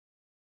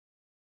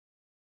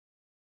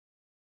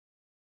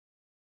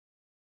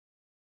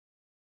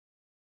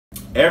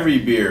Every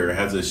beer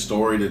has a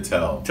story to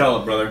tell.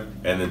 Tell it, brother.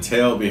 And the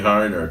tale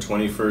behind our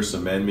 21st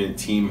Amendment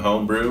Team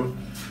Homebrew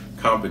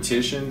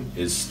competition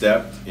is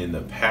steeped in the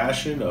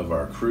passion of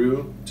our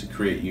crew to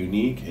create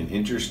unique and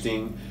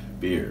interesting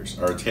beers.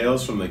 Our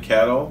Tales from the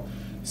Kettle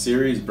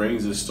series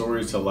brings the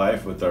stories to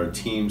life with our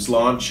team's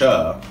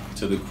Slancha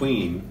to the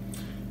Queen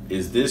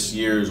is this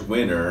year's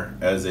winner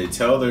as they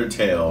tell their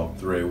tale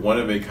through a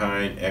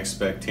one-of-a-kind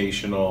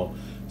expectational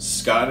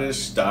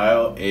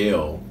Scottish-style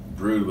ale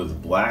brewed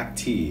with black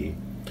tea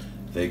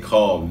they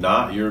call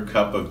Not Your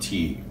Cup of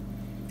Tea.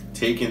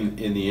 Take in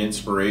the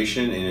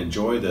inspiration and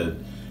enjoy the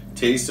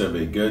taste of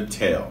a good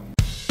tale.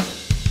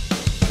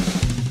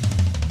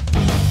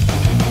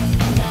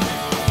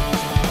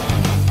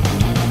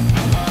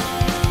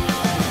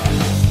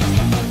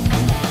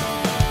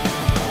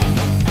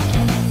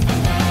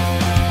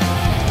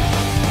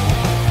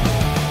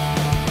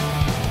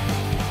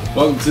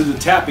 Welcome to the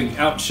Tapping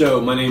Out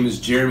Show. My name is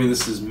Jeremy,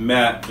 this is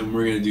Matt, and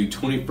we're going to do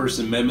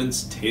 21st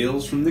Amendment's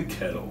Tales from the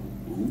Kettle.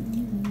 Ooh.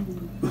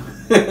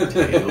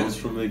 Tales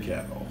from the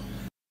Kettle.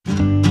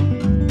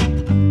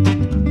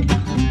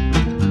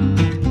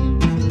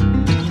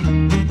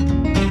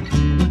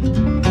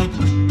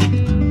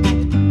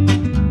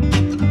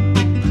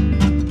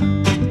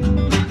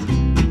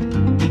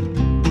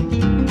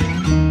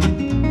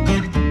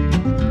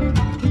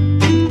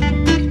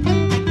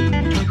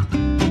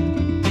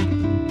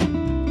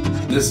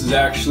 This is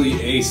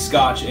actually a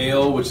Scotch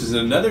ale, which is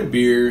another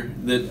beer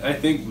that I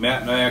think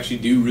Matt and I actually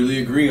do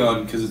really agree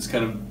on because it's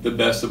kind of the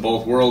best of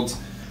both worlds.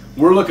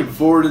 We're looking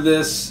forward to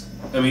this.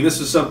 I mean, this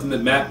was something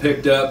that Matt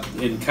picked up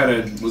and kind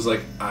of was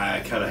like,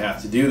 I kind of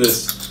have to do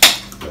this.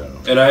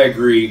 And I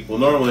agree. Well,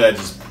 normally I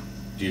just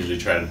usually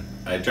try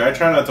not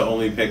to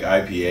only pick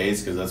IPAs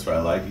because that's what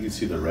I like. You can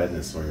see the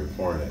redness when you're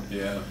pouring it.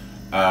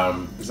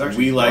 Yeah.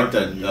 We liked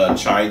a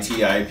chai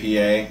tea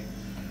IPA.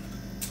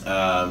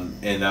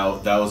 And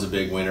that was a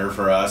big winner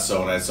for us. So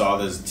when I saw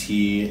this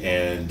tea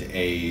and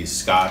a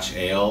Scotch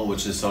ale,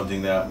 which is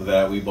something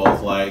that we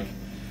both like,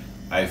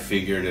 I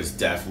figured it's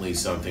definitely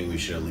something we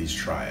should at least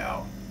try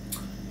out.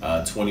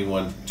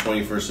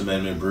 21st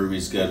Amendment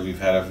Brewery's good. We've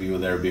had a few of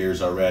their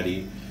beers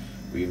already.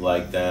 We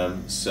like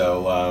them.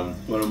 So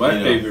one of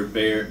my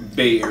favorite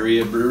Bay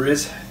Area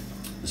breweries.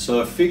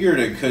 So I figured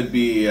it could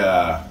be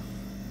a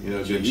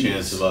good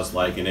chance of us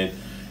liking it.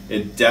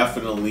 It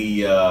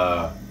definitely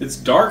it's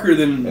darker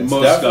than it's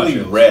most definitely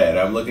Scotch ales. Red.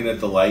 I'm looking at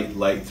the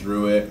light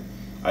through it.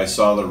 I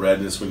saw the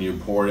redness when you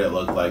poured it. It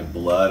looked like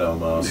blood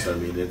almost. I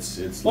mean, it's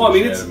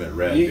legitimate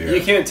red beer.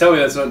 You can't tell me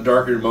that's not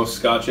darker than most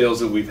Scotch ales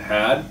that we've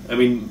had. I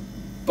mean,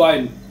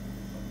 I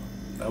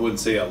wouldn't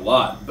say a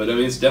lot, but I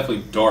mean it's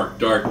definitely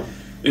dark.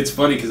 It's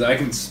funny because I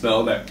can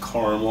smell that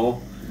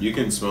caramel. You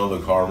can smell the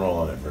caramel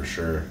on it for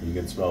sure. You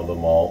can smell the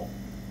malt.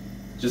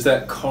 Just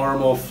that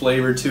caramel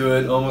flavor to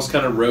it, almost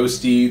kind of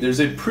roasty. There's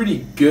a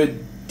pretty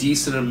good,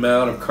 decent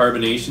amount of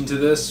carbonation to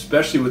this,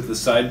 especially with the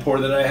side pour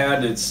that I had,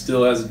 and it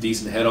still has a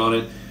decent head on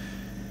it.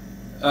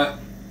 I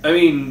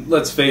mean,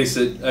 let's face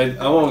it, I'm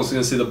almost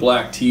going to say the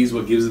black tea is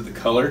what gives it the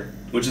color,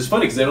 which is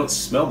funny because I don't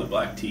smell the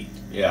black tea.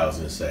 Yeah, I was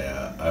going to say,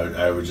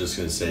 I was just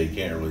going to say you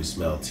can't really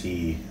smell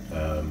tea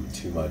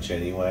too much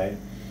anyway,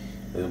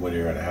 when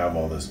you're going to have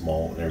all this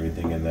malt and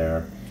everything in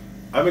there.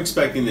 I'm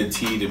expecting the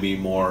tea to be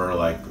more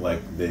like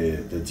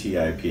the tea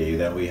IPA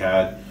that we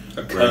had.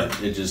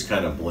 It just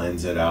kind of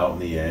blends it out in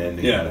the end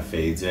and kind of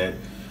fades it.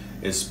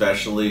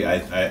 Especially,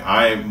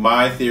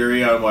 my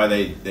theory on why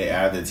they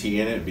add the tea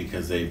in it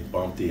because they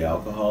bumped the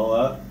alcohol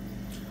up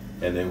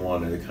and they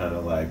wanted to kind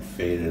of like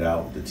fade it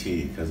out with the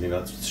tea because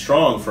it's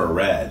strong for a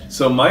red.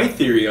 So my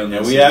theory on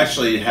this, and we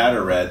actually had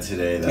a red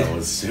today that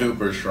was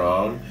super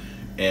strong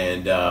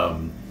and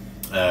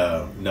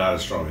not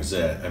as strong as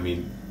it. I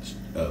mean,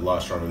 a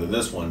lot stronger than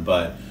this one,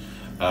 but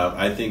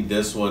I think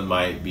this one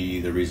might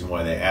be the reason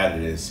why they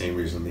added it. Same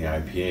reason the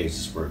IPA is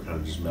just where it kind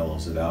of just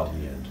mellows it out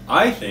in the end.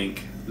 I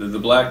think that the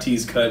black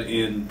tea's cut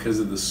in because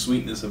of the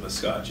sweetness of a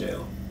Scotch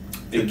ale.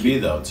 It could be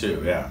though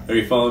too, yeah. Are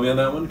you following me on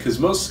that one? Because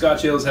most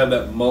Scotch ales have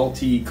that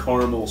malty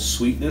caramel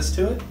sweetness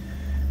to it,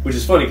 which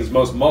is funny because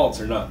most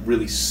malts are not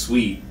really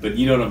sweet, but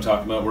you know what I'm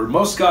talking about. Where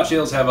most Scotch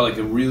ales have like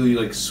a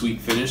really sweet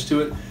finish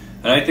to it.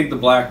 And I think the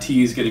black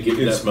tea is going to give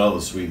you that. You can smell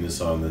the sweetness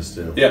on this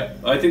too. Yeah,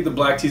 I think the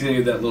black tea is going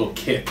to give that little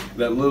kick,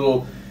 that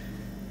little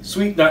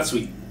sweet, not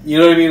sweet. You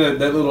know what I mean?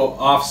 That little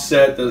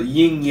offset, the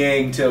yin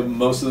yang to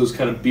most of those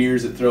kind of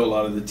beers that throw a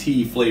lot of the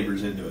tea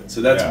flavors into it.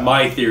 So that's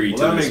my theory.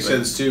 Well, that makes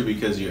sense too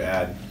because you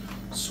add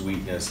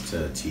sweetness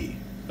to tea.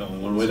 Only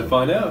one way to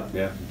find out.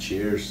 Yeah.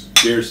 Cheers.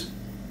 Cheers.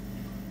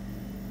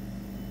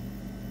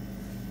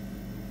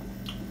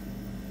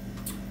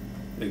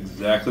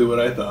 Exactly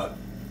what I thought.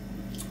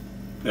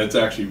 That's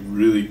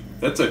actually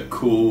that's a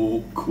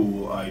cool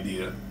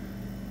idea.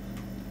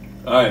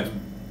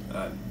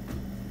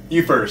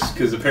 You first,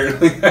 because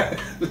apparently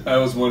I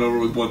was won over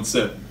with one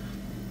sip.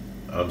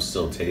 I'm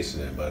still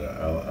tasting it, but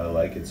I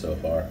like it so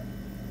far.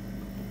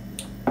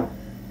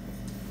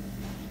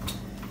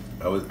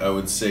 I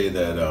would say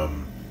that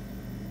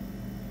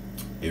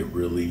it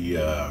really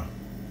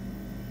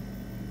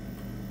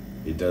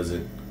it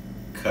doesn't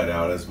cut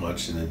out as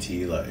much in the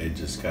tea. Like it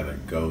just kind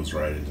of goes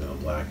right into the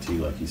black tea,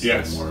 like you said,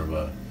 Yes. more of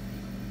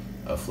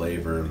a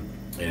flavor,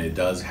 and it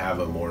does have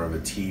a more of a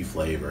tea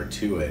flavor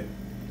to it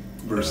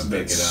versus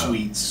that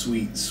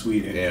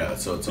sweet. Yeah,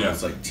 so it's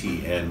almost like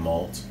tea and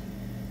malt,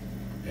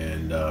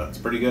 and it's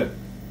pretty good.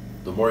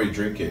 The more you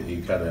drink it,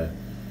 it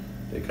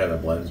kind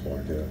of blends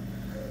more too.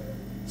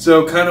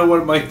 So kind of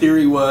what my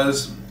theory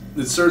was,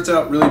 it starts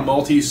out really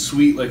malty,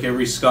 sweet, like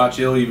every Scotch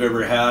ale you've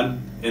ever had,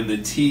 and the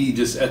tea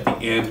just at the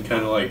end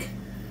kind of like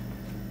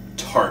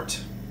tart,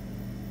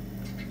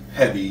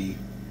 heavy.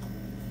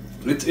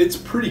 It's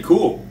pretty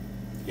cool.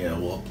 Yeah,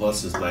 well,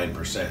 plus it's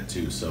 9%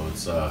 too, so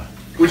it's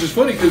which is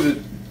funny because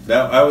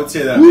I would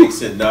say that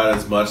makes it not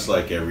as much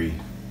like every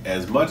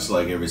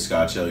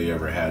Scotch ale you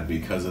ever had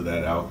because of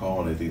that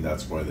alcohol, and I think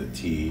that's why the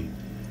tea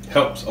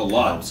helps a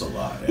lot. Helps a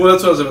lot. Yeah. Well,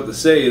 that's what I was about to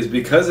say. Is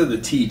because of the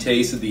tea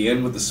taste at the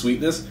end with the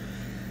sweetness,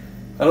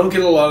 I don't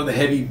get a lot of the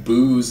heavy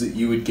booze that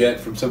you would get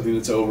from something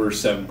that's over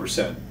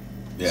 7%.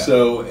 Yeah.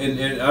 So,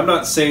 and I'm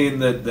not saying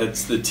that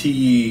that's the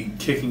tea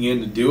kicking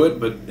in to do it,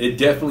 but it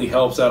definitely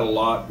helps out a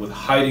lot with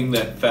hiding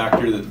that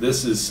factor that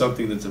this is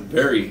something that's a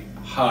very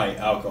high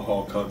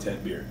alcohol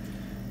content beer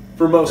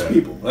for most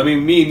people. I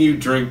mean, me and you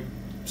drink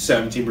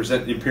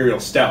 17% imperial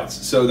stouts,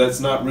 so that's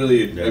not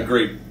really a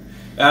great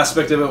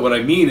aspect of it. What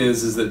I mean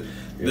is that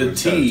the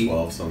tea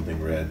 12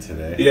 something red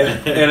today. Yeah,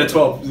 and a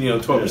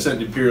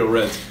 12% imperial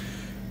reds.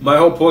 My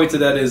whole point to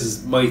that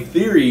is my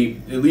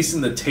theory, at least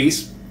in the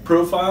taste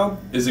profile,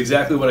 is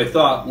exactly what I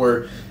thought,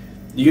 where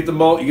you get the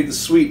malt, you get the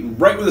sweet, and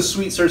right when the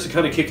sweet starts to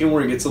kind of kick in,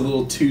 where it gets a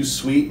little too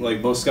sweet,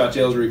 like most Scotch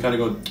ales, where you kind of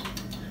go,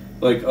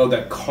 like, oh,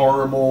 that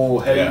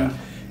caramel heavy. Yeah.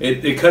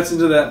 It cuts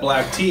into that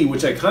black tea,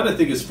 which I kind of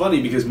think is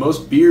funny because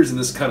most beers in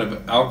this kind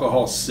of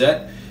alcohol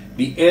set,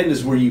 the end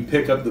is where you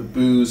pick up the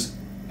booze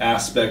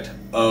aspect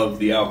of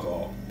the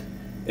alcohol.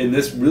 And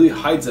this really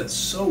hides that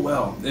so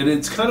well. And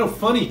it's kind of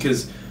funny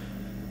because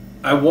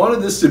I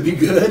wanted this to be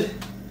good,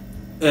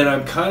 and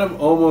I'm kind of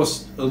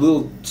almost a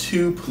little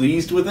too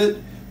pleased with it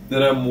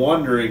that I'm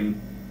wondering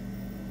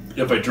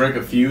if I drank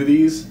a few of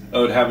these, I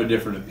would have a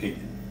different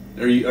opinion.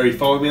 Are you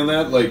following me on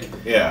that? Like,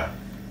 yeah.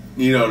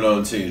 You don't know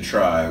until you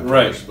try, of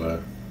right? course,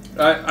 but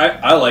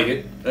I like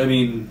it. I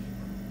mean,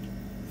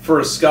 for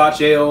a Scotch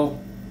ale,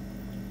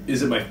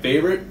 is it my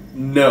favorite?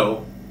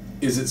 No.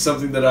 Is it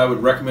something that I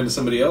would recommend to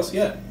somebody else?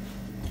 Yeah,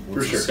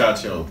 for sure.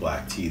 Scotch ale with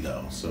black tea,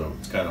 though, so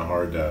it's kind of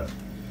hard to.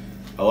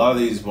 A lot of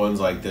these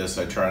ones like this,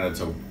 I try not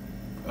to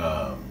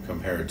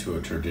compare it to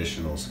a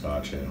traditional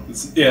Scotch ale.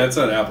 It's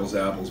not apples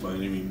to apples by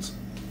any means.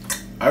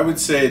 I would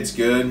say it's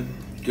good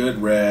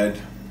red.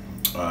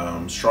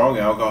 Strong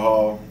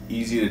alcohol,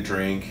 easy to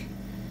drink,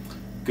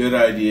 good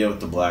idea with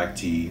the black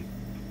tea.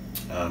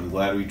 I'm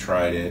glad we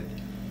tried it.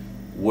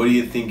 What are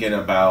you thinking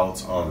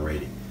about on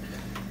rating?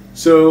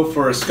 So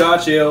for a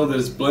Scotch ale that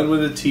is blended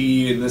with a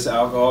tea and this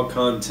alcohol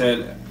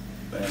content,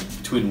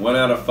 between 1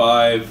 out of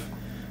 5,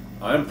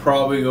 I'm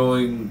probably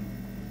going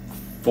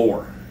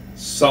 4.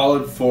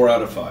 Solid 4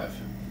 out of 5.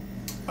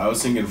 I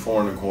was thinking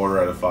 4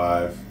 1/4 out of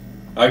 5.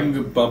 I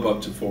can bump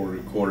up to 4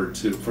 1/4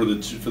 too for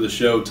the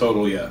show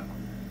total. Yeah.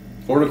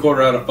 4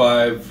 1/4 out of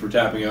 5 for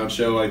Tapping Out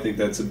show. I think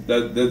that's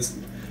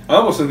I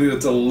almost think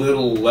that's a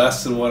little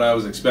less than what I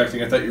was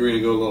expecting. I thought you were going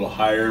to go a little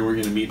higher and we're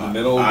going to meet in the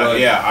middle.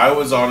 Yeah, I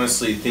was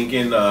honestly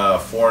thinking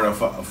 4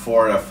 out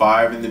of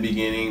 5 in the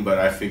beginning, but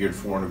I figured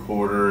 4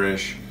 1/4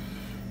 ish.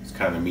 It's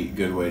kind of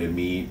good way to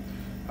meet.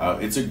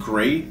 It's a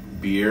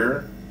great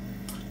beer.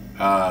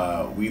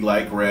 We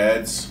like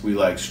reds. We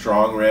like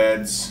strong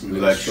reds. We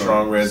like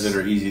strong reds that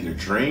are easy to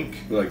drink.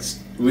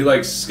 We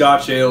like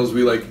Scotch ales.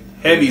 We like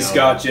heavy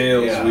Scotch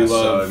ales. Yeah, we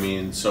love.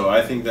 So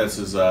I think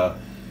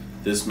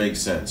this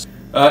makes sense.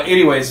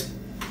 Anyways,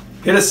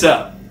 hit us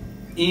up.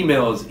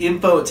 Email is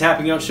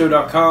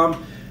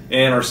info@tappingoutshow.com,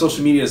 and our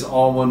social media is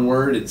all one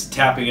word. It's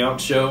Tapping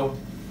Out Show.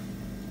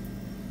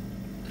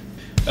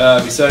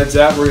 Besides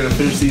that, we're going to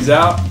finish these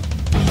out.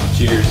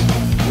 Cheers.